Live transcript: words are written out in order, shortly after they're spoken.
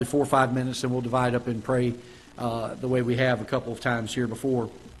4 or 5 minutes, and we'll divide up and pray the way we have a couple of times here before.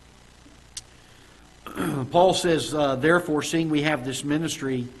 Paul says, therefore, seeing we have this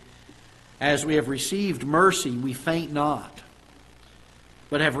ministry, as we have received mercy, we faint not,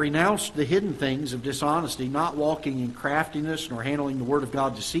 but have renounced the hidden things of dishonesty, not walking in craftiness, nor handling the word of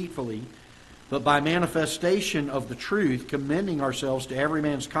God deceitfully, but by manifestation of the truth, commending ourselves to every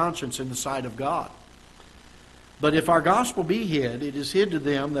man's conscience in the sight of God. But if our gospel be hid, it is hid to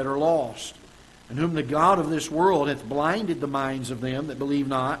them that are lost, in whom the God of this world hath blinded the minds of them that believe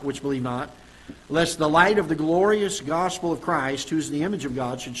not, lest the light of the glorious gospel of Christ, who is the image of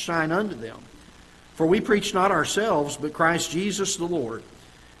God, should shine unto them. For we preach not ourselves, but Christ Jesus the Lord,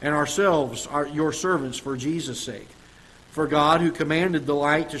 and ourselves are your servants for Jesus' sake. For God, who commanded the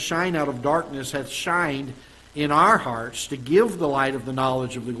light to shine out of darkness, hath shined in our hearts to give the light of the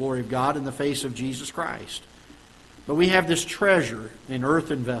knowledge of the glory of God in the face of Jesus Christ. But we have this treasure in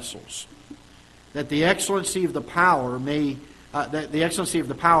earthen vessels, that the excellency of the power may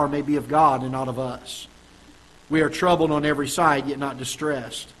be of God and not of us. We are troubled on every side, yet not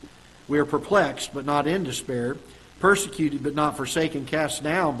distressed. We are perplexed, but not in despair, persecuted, but not forsaken, cast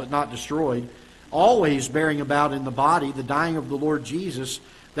down, but not destroyed, always bearing about in the body the dying of the Lord Jesus,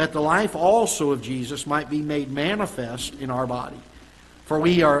 that the life also of Jesus might be made manifest in our body. For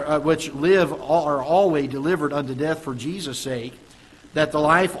we are which live are always delivered unto death for Jesus' sake, that the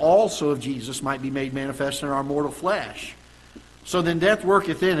life also of Jesus might be made manifest in our mortal flesh. So then death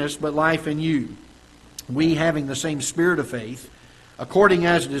worketh in us, but life in you. We, having the same spirit of faith, according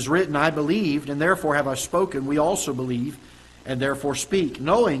as it is written, I believed, and therefore have I spoken, we also believe, and therefore speak,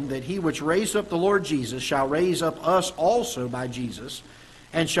 knowing that he which raised up the Lord Jesus shall raise up us also by Jesus,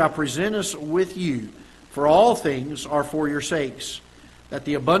 and shall present us with you. For all things are for your sakes, that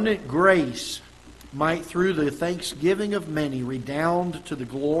the abundant grace might through the thanksgiving of many redound to the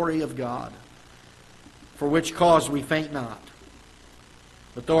glory of God. For which cause we faint not.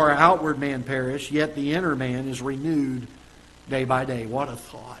 But though our outward man perish, yet the inner man is renewed day by day. What a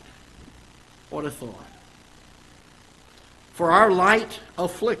thought. What a thought. For our light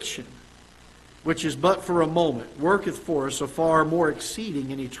affliction, which is but for a moment, worketh for us a far more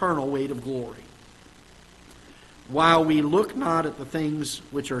exceeding and eternal weight of glory. While we look not at the things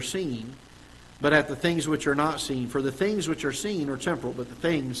which are seen, but at the things which are not seen. For the things which are seen are temporal, but the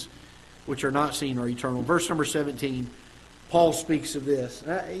things which are not seen are eternal. Verse number 17, Paul speaks of this.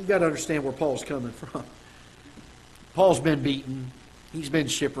 You've got to understand where Paul's coming from. Paul's been beaten. He's been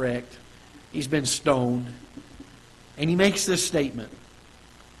shipwrecked. He's been stoned. And he makes this statement.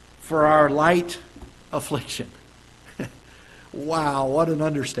 For our light affliction. Wow, what an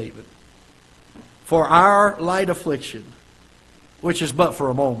understatement. For our light affliction, which is but for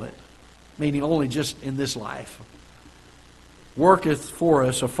a moment, meaning only just in this life, worketh for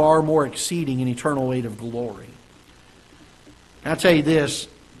us a far more exceeding and eternal weight of glory. And I'll tell you this,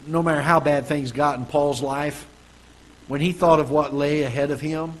 no matter how bad things got in Paul's life, when he thought of what lay ahead of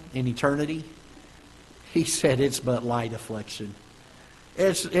him in eternity, he said it's but light affliction.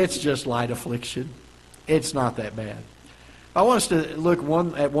 It's just light affliction. It's not that bad. I want us to look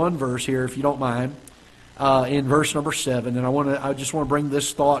at one verse here, if you don't mind, in verse number 7. And I just want to bring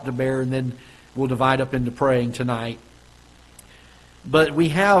this thought to bear, and then we'll divide up into praying tonight. But we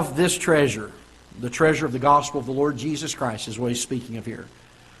have this treasure, the treasure of the gospel of the Lord Jesus Christ is what he's speaking of here.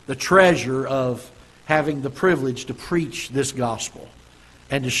 The treasure of having the privilege to preach this gospel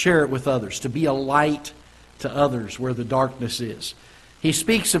and to share it with others, to be a light to others where the darkness is. He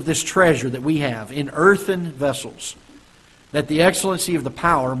speaks of this treasure that we have in earthen vessels, that the excellency of the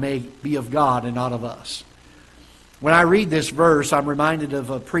power may be of God and not of us. When I read this verse, I'm reminded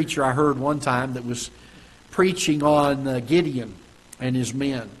of a preacher I heard one time that was preaching on Gideon and his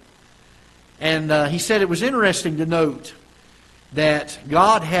men. And he said it was interesting to note that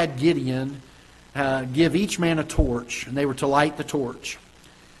God had Gideon give each man a torch, and they were to light the torch.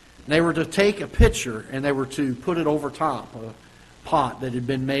 And they were to take a pitcher, and they were to put it over top, a pot that had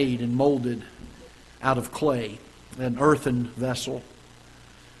been made and molded out of clay, an earthen vessel.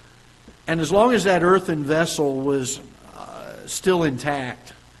 And as long as that earthen vessel was still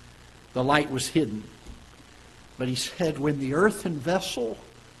intact, the light was hidden. But he said when the earthen vessel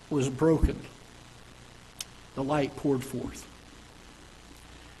was broken, the light poured forth.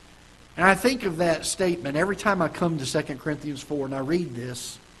 And I think of that statement every time I come to 2 Corinthians 4 and I read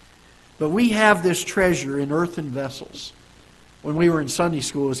this. But we have this treasure in earthen vessels. When we were in Sunday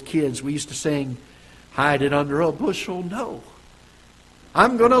school as kids, we used to sing, hide it under a bushel. No.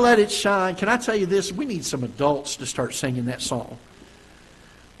 I'm going to let it shine. Can I tell you this? We need some adults to start singing that song.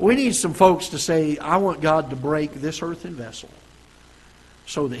 We need some folks to say, I want God to break this earthen vessel.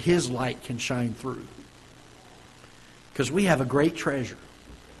 so that His light can shine through. Because we have a great treasure.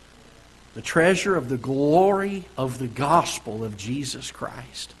 The treasure of the glory of the gospel of Jesus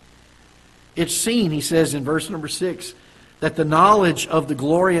Christ. It's seen, he says in verse number 6, that the knowledge of the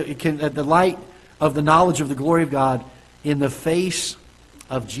glory, the light of the knowledge of the glory of God in the face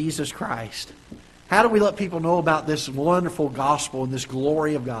of Jesus Christ. How do we let people know about this wonderful gospel and this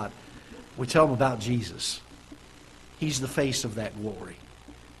glory of God? We tell them about Jesus. He's the face of that glory.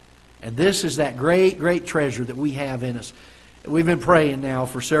 And this is that great, great treasure that we have in us. We've been praying now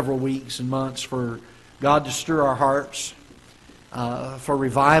for several weeks and months for God to stir our hearts, for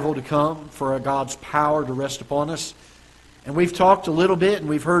revival to come, for God's power to rest upon us. And we've talked a little bit, and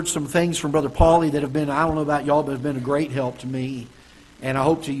we've heard some things from Brother Paulie that have been, I don't know about y'all, but have been a great help to me, and I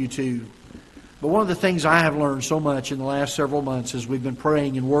hope to you too. But one of the things I have learned so much in the last several months as we've been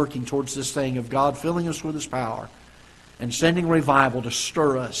praying and working towards this thing of God filling us with His power and sending revival to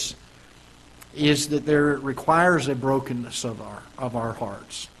stir us is that there requires a brokenness of our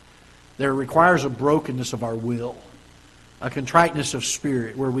hearts. There requires a brokenness of our will, a contriteness of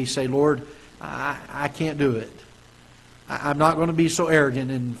spirit where we say, Lord, I can't do it. I'm not going to be so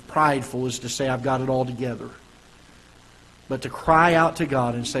arrogant and prideful as to say I've got it all together. But to cry out to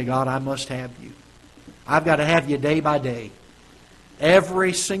God and say, God, I must have You. I've got to have You day by day.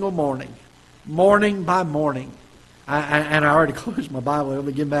 Every single morning. Morning by morning. And I already closed my Bible. Let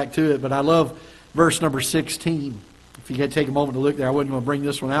me get back to it. But I love verse number 16. If you could take a moment to look there. I wasn't going to bring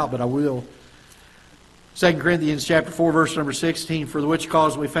this one out, but I will. 2 Corinthians chapter 4, verse number 16. For the which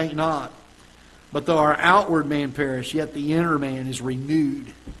cause we faint not. But though our outward man perish, yet the inner man is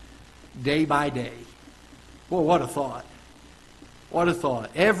renewed day by day. Boy, what a thought. What a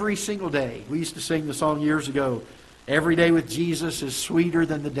thought. Every single day. We used to sing the song years ago. Every day with Jesus is sweeter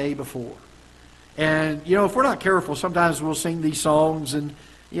than the day before. And, if we're not careful, sometimes we'll sing these songs and,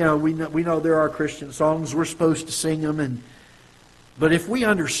 we know there are Christian songs. We're supposed to sing them. But if we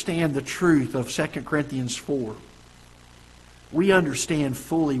understand the truth of 2 Corinthians 4, we understand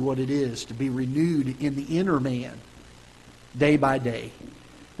fully what it is to be renewed in the inner man day by day.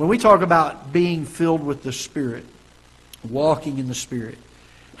 When we talk about being filled with the Spirit, walking in the Spirit,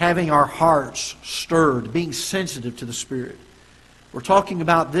 having our hearts stirred, being sensitive to the Spirit, we're talking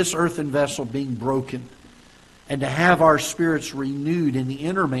about this earthen vessel being broken and to have our spirits renewed in the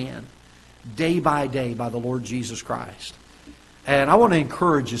inner man day by day by the Lord Jesus Christ. And I want to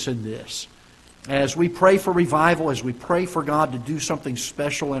encourage us in this. As we pray for revival, as we pray for God to do something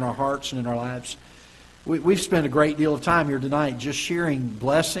special in our hearts and in our lives, we've spent a great deal of time here tonight just sharing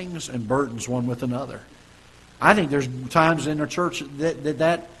blessings and burdens one with another. I think there's times in our church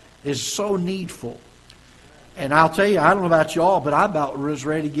that is so needful. And I'll tell you, I don't know about y'all, but I about was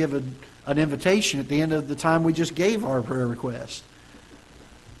ready to give an invitation at the end of the time we just gave our prayer request.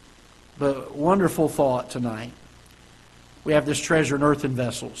 But wonderful thought tonight. We have this treasure in earthen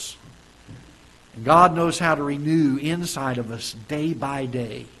vessels. And God knows how to renew inside of us day by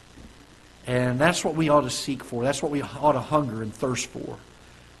day. And that's what we ought to seek for. That's what we ought to hunger and thirst for.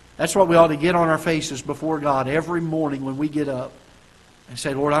 That's what we ought to get on our faces before God every morning when we get up and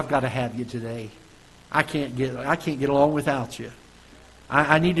say, Lord, I've got to have You today. I can't get along without You.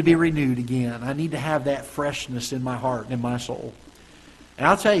 I need to be renewed again. I need to have that freshness in my heart and in my soul. And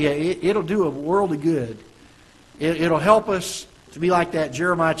I'll tell you, it'll do a world of good. It'll help us to be like that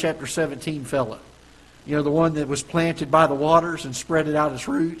Jeremiah chapter 17 fella. The one that was planted by the waters and spread it out its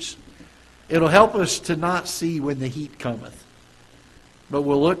roots. It'll help us to not see when the heat cometh. But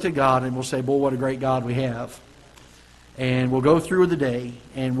we'll look to God and we'll say, boy, what a great God we have. And we'll go through the day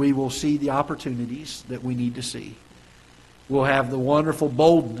and we will see the opportunities that we need to see. We'll have the wonderful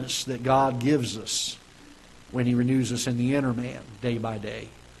boldness that God gives us when He renews us in the inner man day by day.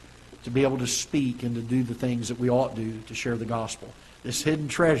 To be able to speak and to do the things that we ought to do to share the gospel. This hidden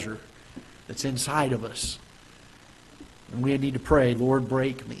treasure that's inside of us. And we need to pray, Lord,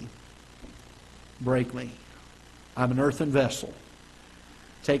 break me. Break me. I'm an earthen vessel.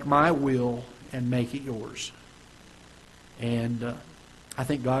 Take my will and make it Yours. And I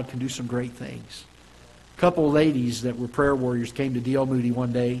think God can do some great things. A couple of ladies that were prayer warriors came to D.L. Moody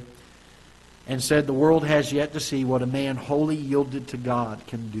one day and said, the world has yet to see what a man wholly yielded to God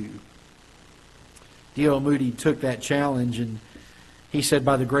can do. D.L. Moody took that challenge and he said,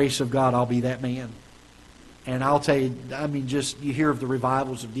 by the grace of God, I'll be that man. And I'll tell you, you hear of the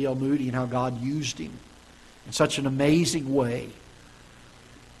revivals of D.L. Moody and how God used him in such an amazing way.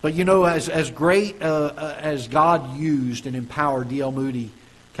 But as great as God used and empowered D.L. Moody,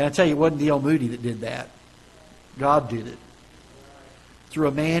 can I tell you, it wasn't D.L. Moody that did that. God did it. Through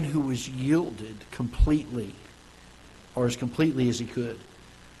a man who was yielded completely, or as completely as he could.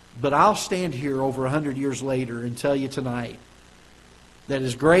 But I'll stand here over 100 years later and tell you tonight that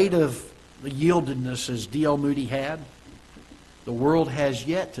as great of the yieldedness as D.L. Moody had, the world has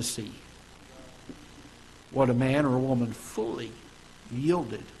yet to see what a man or a woman fully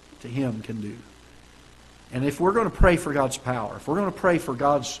yielded to Him can do. And if we're going to pray for God's power, if we're going to pray for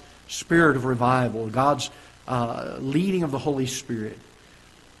God's spirit of revival, God's leading of the Holy Spirit,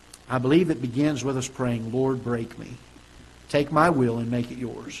 I believe it begins with us praying, Lord, break me. Take my will and make it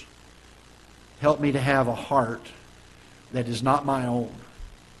yours. Help me to have a heart that is not my own,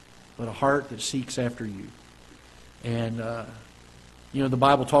 but a heart that seeks after you. And, the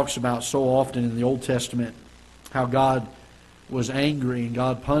Bible talks about so often in the Old Testament how God was angry and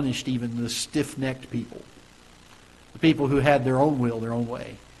God punished even the stiff-necked people. The people who had their own will, their own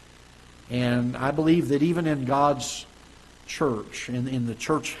way. And I believe that even in God's church, in the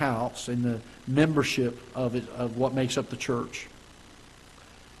church house, in the membership of it, of what makes up the church,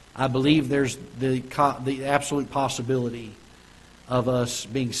 I believe there's the absolute possibility of us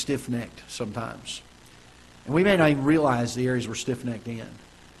being stiff-necked sometimes. And we may not even realize the areas we're stiff-necked in.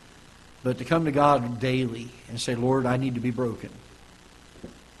 But to come to God daily and say, Lord, I need to be broken,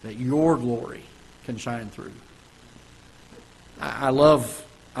 that your glory can shine through. I love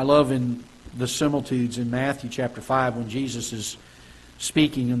in the similitudes in Matthew chapter 5 when Jesus is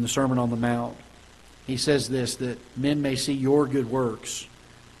speaking in the Sermon on the Mount. He says this, that men may see your good works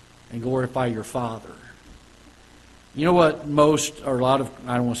and glorify your Father. You know what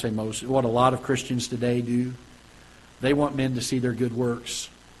what a lot of Christians today do? They want men to see their good works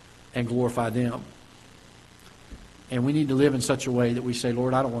and glorify them. And we need to live in such a way that we say,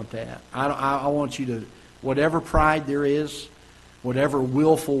 Lord, I don't want that. I want you to, whatever pride there is, whatever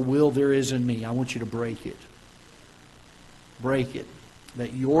willful will there is in me, I want you to break it. Break it.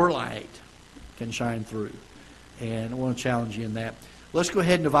 That your light can shine through. And I want to challenge you in that. Let's go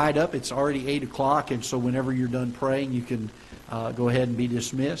ahead and divide up. It's already 8 o'clock, and so whenever you're done praying, you can go ahead and be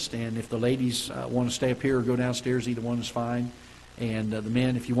dismissed. And if the ladies want to stay up here or go downstairs, either one is fine. And the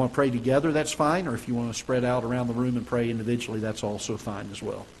men, if you want to pray together, that's fine. Or if you want to spread out around the room and pray individually, that's also fine as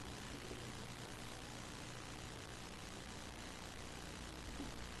well.